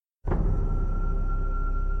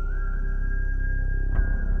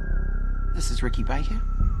This is Ricky Baker.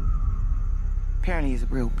 Apparently he's a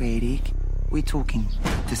real bad egg. We're talking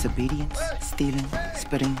disobedience, stealing,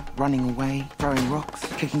 spitting, running away, throwing rocks,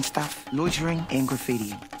 kicking stuff, loitering, and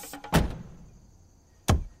graffitiing.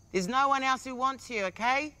 There's no one else who wants you,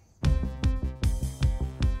 okay?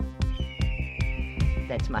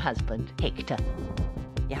 That's my husband, Hector.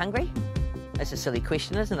 You hungry? That's a silly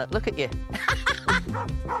question, isn't it? Look at you.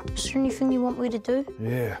 Is there anything you want me to do?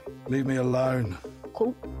 Yeah, leave me alone.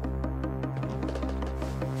 Cool.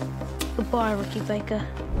 Goodbye, Ricky Baker.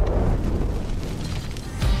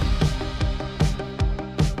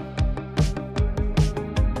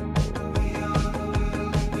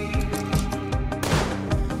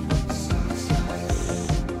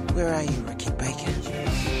 Where are you, Ricky Baker?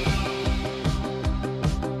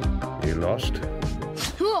 You lost?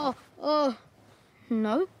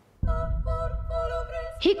 No.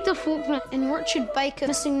 Hector Faulkner and Richard Baker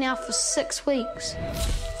missing now for 6 weeks.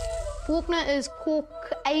 Faulkner is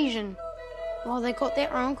Caucasian. Well, they got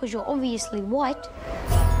that wrong because you're obviously white.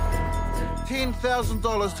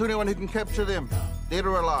 $10,000 to anyone who can capture them, dead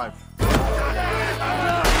or alive.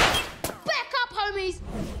 Back up, homies!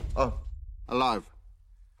 Oh, alive.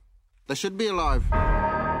 They should be alive.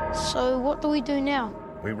 So what do we do now?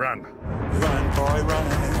 We run. Run, boy,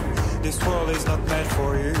 run. This world is not meant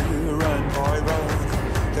for you. Run, boy, run.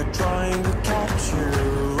 They're trying to catch you.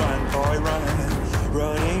 Run, boy, run.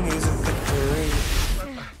 Running is a victory.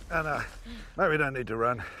 No. Maybe we don't need to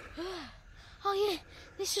run. Oh, yeah.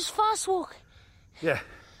 Let's just fast walk. Yeah.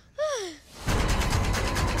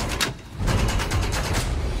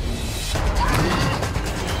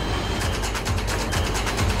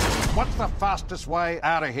 What's the fastest way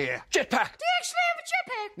out of here? Jetpack. Do you actually have a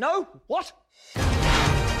jetpack? No? What?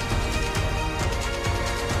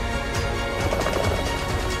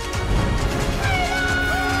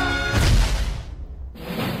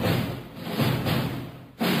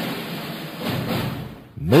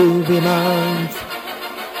 Movie Month.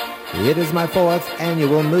 It is my 4th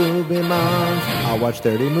annual movie month. I'll watch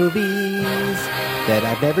 30 movies that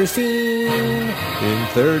I've never seen in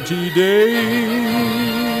 30 days.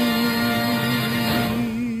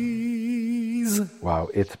 Wow,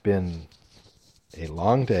 it's been a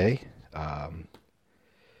long day.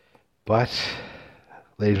 But,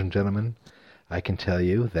 ladies and gentlemen, I can tell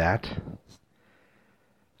you that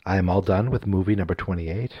I am all done with movie number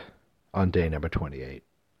 28 on day number 28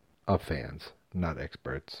 of Fans, Not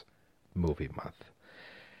Experts, Movie Month.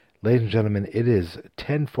 Ladies and gentlemen, it is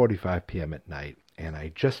 10:45 p.m. at night, and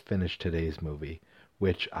I just finished today's movie,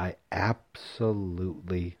 which I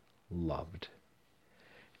absolutely loved.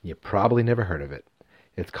 You probably never heard of it.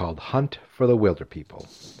 It's called Hunt for the Wilderpeople.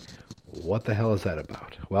 What the hell is that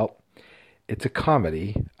about? Well, it's a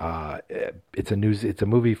comedy. It's a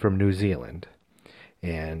movie from New Zealand.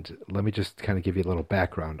 And let me just kind of give you a little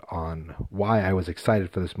background on why I was excited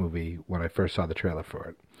for this movie when I first saw the trailer for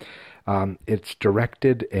it. It's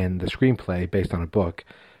directed, and the screenplay, based on a book,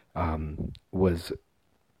 was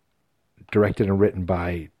directed and written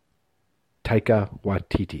by Taika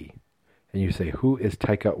Waititi. And you say, who is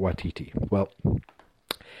Taika Waititi? Well,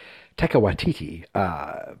 Taika Waititi,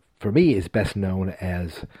 for me, is best known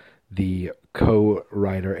as the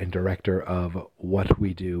co-writer and director of What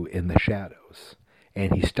We Do in the Shadows.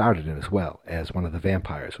 And he started it as well as one of the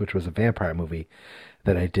vampires, which was a vampire movie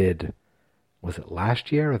that I did, was it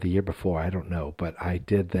last year or the year before? I don't know. But I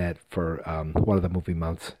did that for one of the movie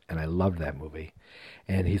months, and I loved that movie.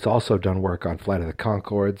 And he's also done work on Flight of the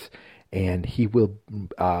Conchords, and he will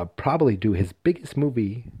probably do his biggest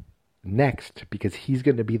movie next, because he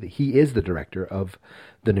is the director of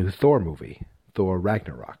the new Thor movie, Thor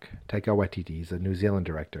Ragnarok. Taika Waititi is a New Zealand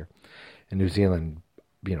director, a New Zealand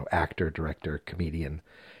actor, director, comedian.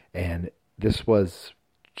 And this was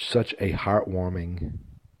such a heartwarming,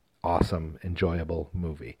 awesome, enjoyable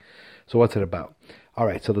movie. So what's it about? All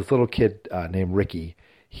right, so this little kid named Ricky,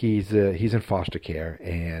 he's in foster care,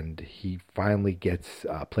 and he finally gets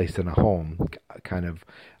placed in a home, kind of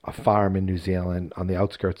a farm in New Zealand on the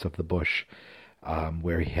outskirts of the bush,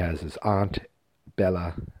 where he has his aunt,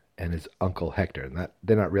 Bella, and his uncle, Hector. And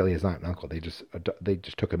they're not really his aunt and uncle. They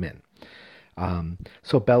just took him in.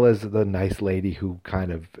 So Bella's the nice lady who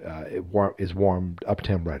kind of is warmed up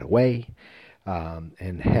to him right away.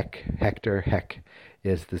 And Hector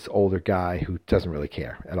is this older guy who doesn't really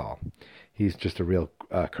care at all. He's just a real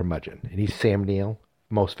curmudgeon. And he's Sam Neill,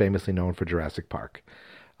 most famously known for Jurassic Park,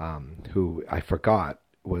 who I forgot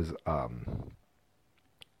was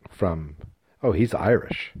he's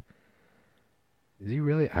Irish. Is he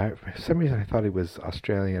really? For some reason, I thought he was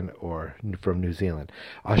Australian or from New Zealand.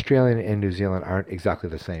 Australian and New Zealand aren't exactly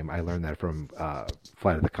the same. I learned that from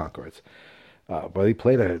Flight of the Conchords. But he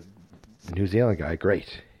played a New Zealand guy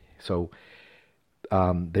great. So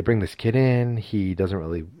they bring this kid in. He doesn't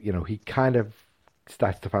really, he kind of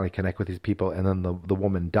starts to finally connect with these people, and then the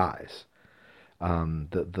woman dies.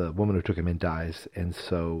 The woman who took him in dies, and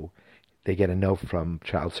so they get a note from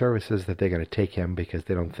Child Services that they're going to take him because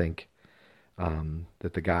they don't think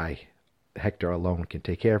that the guy, Hector, alone can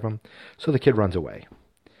take care of him. So the kid runs away.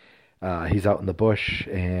 He's out in the bush,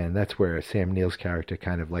 and that's where Sam Neill's character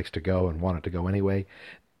kind of likes to go and wanted to go anyway.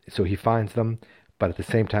 So he finds them, but at the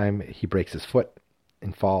same time, he breaks his foot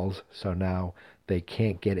and falls. So now they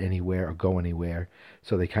can't get anywhere or go anywhere.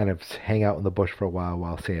 So they kind of hang out in the bush for a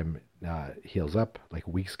while Sam heals up. Like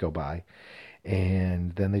weeks go by.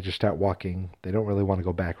 And then they just start walking. They don't really want to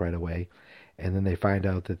go back right away. And then they find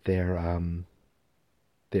out that they're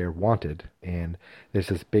wanted, and there's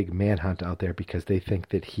this big manhunt out there because they think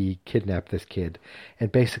that he kidnapped this kid, and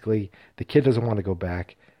basically the kid doesn't want to go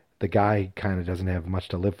back. The guy kind of doesn't have much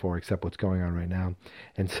to live for except what's going on right now,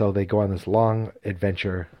 and so they go on this long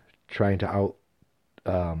adventure trying to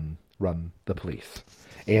run the police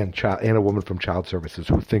and a woman from Child Services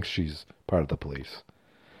who thinks she's part of the police.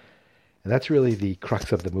 And that's really the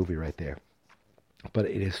crux of the movie right there. But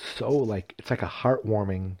it is so it's like a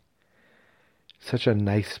heartwarming, such a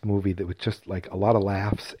nice movie that with just like a lot of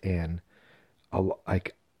laughs and a lot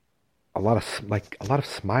of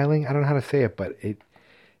smiling. I don't know how to say it, but it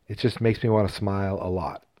just makes me want to smile a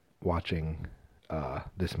lot watching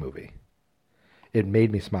this movie. It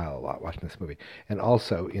made me smile a lot watching this movie, and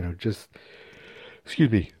also it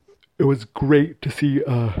was great to see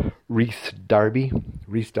Rhys Darby,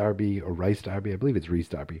 or Rice Darby. I believe it's Rhys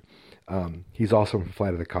Darby. He's also from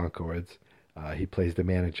Flight of the Conchords. He plays the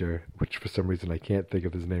manager, which for some reason I can't think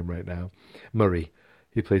of his name right now. Murray.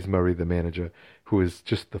 He plays Murray, the manager, who is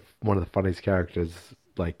just one of the funniest characters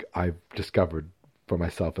I've discovered for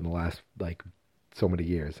myself in the last so many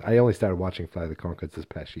years. I only started watching Flight of the Conchords this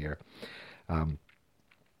past year. And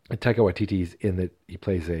Taika Waititi's in that he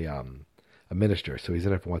plays a minister, so he's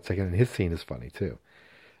in it for 1 second, and his scene is funny too.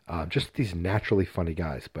 Just these naturally funny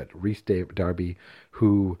guys. But Rhys Darby,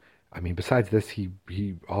 who, besides this, he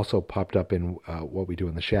also popped up in What We Do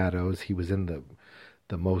in the Shadows. He was in the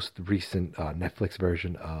most recent Netflix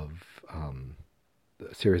version of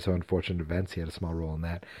the Series of Unfortunate Events. He had a small role in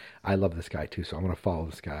that. I love this guy too, so I'm going to follow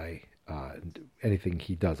this guy. Anything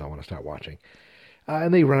he does, I want to start watching.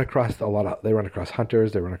 And they run across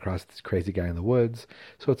hunters. They run across this crazy guy in the woods.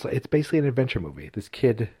 So it's basically an adventure movie. This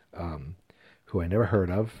kid, who I never heard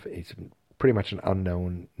of, he's pretty much an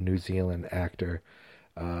unknown New Zealand actor.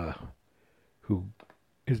 Who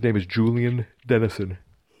his name is Julian Dennison.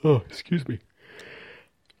 Oh, excuse me.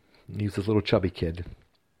 He was this little chubby kid,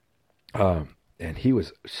 and he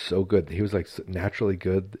was so good. He was naturally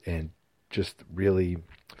good and just really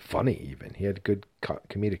funny. Even he had good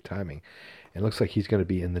comedic timing. And it looks like he's going to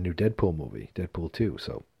be in the new Deadpool movie, Deadpool 2.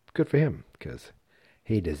 So good for him because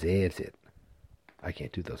he deserves it. I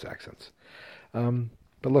can't do those accents.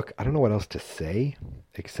 But look, I don't know what else to say,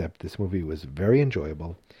 except this movie was very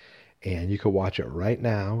enjoyable, and you can watch it right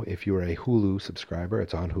now if you're a Hulu subscriber.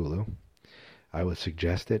 It's on Hulu. I would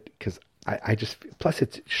suggest it, because plus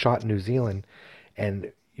it's shot in New Zealand,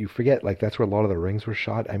 and you forget, that's where a lot of the rings were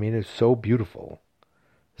shot. It's so beautiful,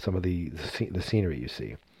 some of the scenery you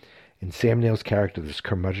see. And Sam Neill's character, this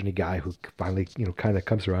curmudgeon guy who finally, kind of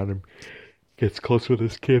comes around and gets close with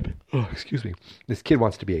this kid. Oh, excuse me. This kid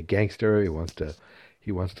wants to be a gangster. He wants to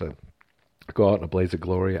go out in a blaze of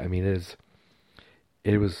glory. The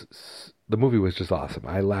movie was just awesome.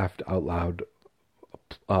 I laughed out loud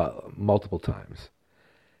multiple times,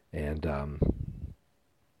 and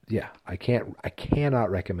I cannot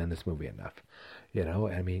recommend this movie enough.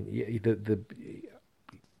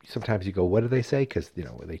 Sometimes you go, what do they say? Because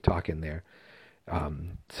they talk in there.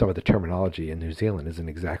 Some of the terminology in New Zealand isn't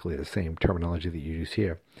exactly the same terminology that you use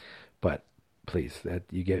here, but please, that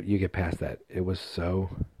you get past that. It was so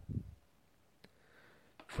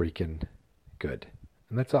freaking good,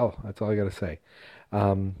 and that's all I got to say.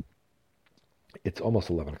 It's almost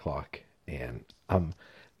 11 o'clock, and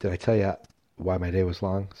did I tell you why my day was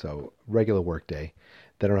long? So regular work day.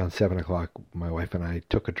 Then around 7 o'clock, my wife and I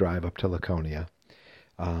took a drive up to Laconia,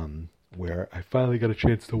 where I finally got a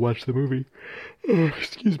chance to watch the movie. Oh,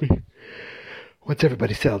 excuse me. Once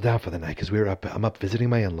everybody settled down for the night, because I'm up visiting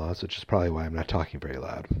my in-laws, which is probably why I'm not talking very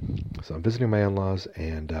loud. So I'm visiting my in-laws,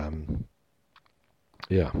 and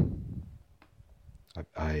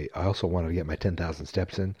I also wanted to get my 10,000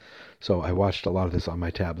 steps in, so I watched a lot of this on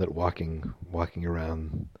my tablet, walking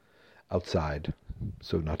around outside,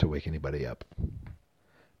 so not to wake anybody up,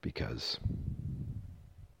 because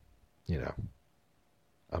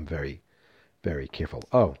I'm very, very careful.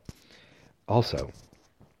 Oh, also,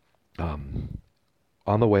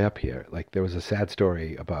 on the way up here, like there was a sad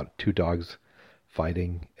story about two dogs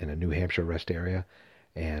fighting in a New Hampshire rest area,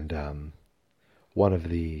 and one of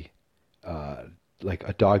the like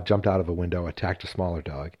a dog jumped out of a window, attacked a smaller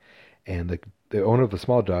dog, and the owner of the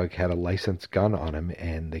small dog had a licensed gun on him,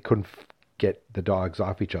 and they couldn't get the dogs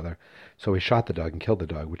off each other, so he shot the dog and killed the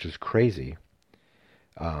dog, which is crazy.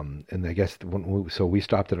 And I guess so we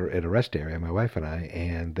stopped at a rest area, my wife and I,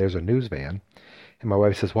 and there's a news van, and my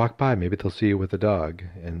wife says, "Walk by, maybe they'll see you with the dog,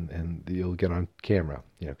 and you'll get on camera,"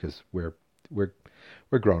 because we're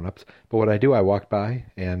grown-ups. But what I do, I walked by,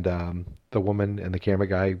 and the woman and the camera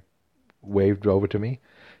guy waved over to me.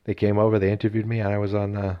 They came over, they interviewed me, and I was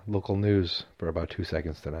on local news for about 2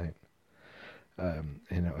 seconds tonight.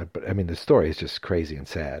 But I mean, the story is just crazy and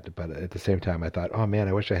sad. But at the same time, I thought, oh man,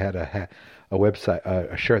 I wish I had a website,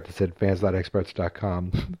 a shirt that said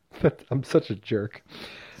fans.experts.com. I'm such a jerk.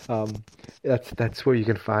 That's where you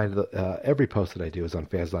can find every post that I do is on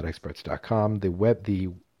fans.experts.com.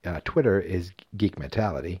 The Twitter is Geek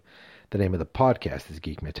Mentality. The name of the podcast is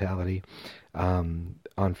Geek Mentality. On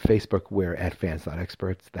Facebook, we're at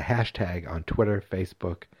fans.experts. The hashtag on Twitter,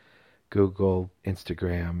 Facebook, Google,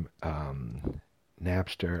 Instagram,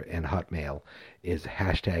 Napster, and Hotmail is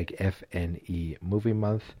hashtag FNE Movie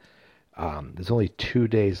Month. There's only 2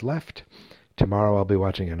 days left. Tomorrow I'll be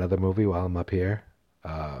watching another movie while I'm up here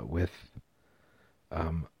with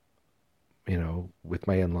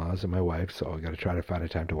my in-laws and my wife, so I got to try to find a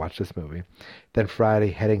time to watch this movie. Then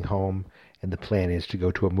Friday, heading home, and the plan is to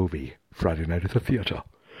go to a movie Friday night at the theater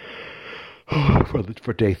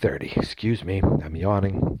for day 30. Excuse me, I'm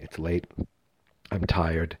yawning. It's late. I'm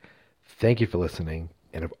tired. Thank you for listening.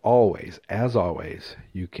 And as always,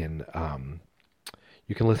 you can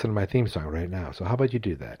listen to my theme song right now. So how about you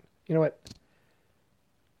do that? You know what?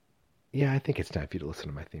 Yeah, I think it's time for you to listen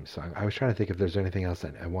to my theme song. I was trying to think if there's anything else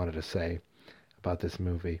I wanted to say about this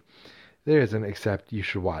movie. There isn't, except you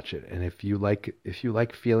should watch it. And if you like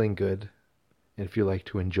feeling good, and if you like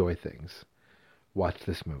to enjoy things, watch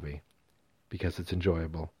this movie, because it's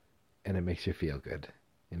enjoyable and it makes you feel good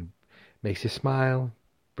and makes you smile.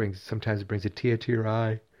 Sometimes it brings a tear to your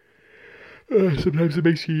eye. Sometimes it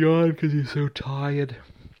makes you yawn because you're so tired.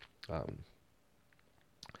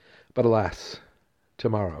 But alas,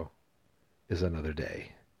 tomorrow is another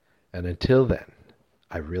day. And until then,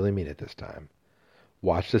 I really mean it this time,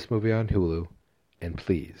 watch this movie on Hulu, and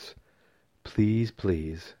please, please,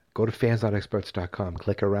 please, go to fans.experts.com,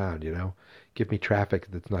 click around, give me traffic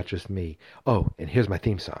that's not just me. Oh, and here's my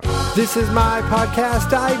theme song. This is my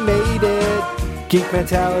podcast, I made it. Geek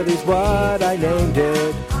Mentality's what I named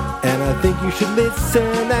it. And I think you should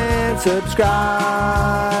listen and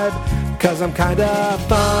subscribe, 'cause I'm kinda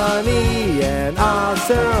funny and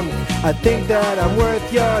awesome. I think that I'm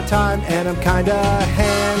worth your time, and I'm kinda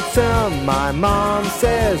handsome. My mom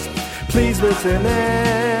says, please listen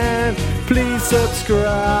and please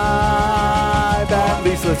subscribe. At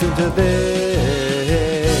least listen to this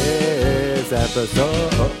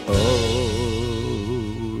episode.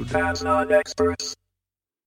 Fans Not Experts.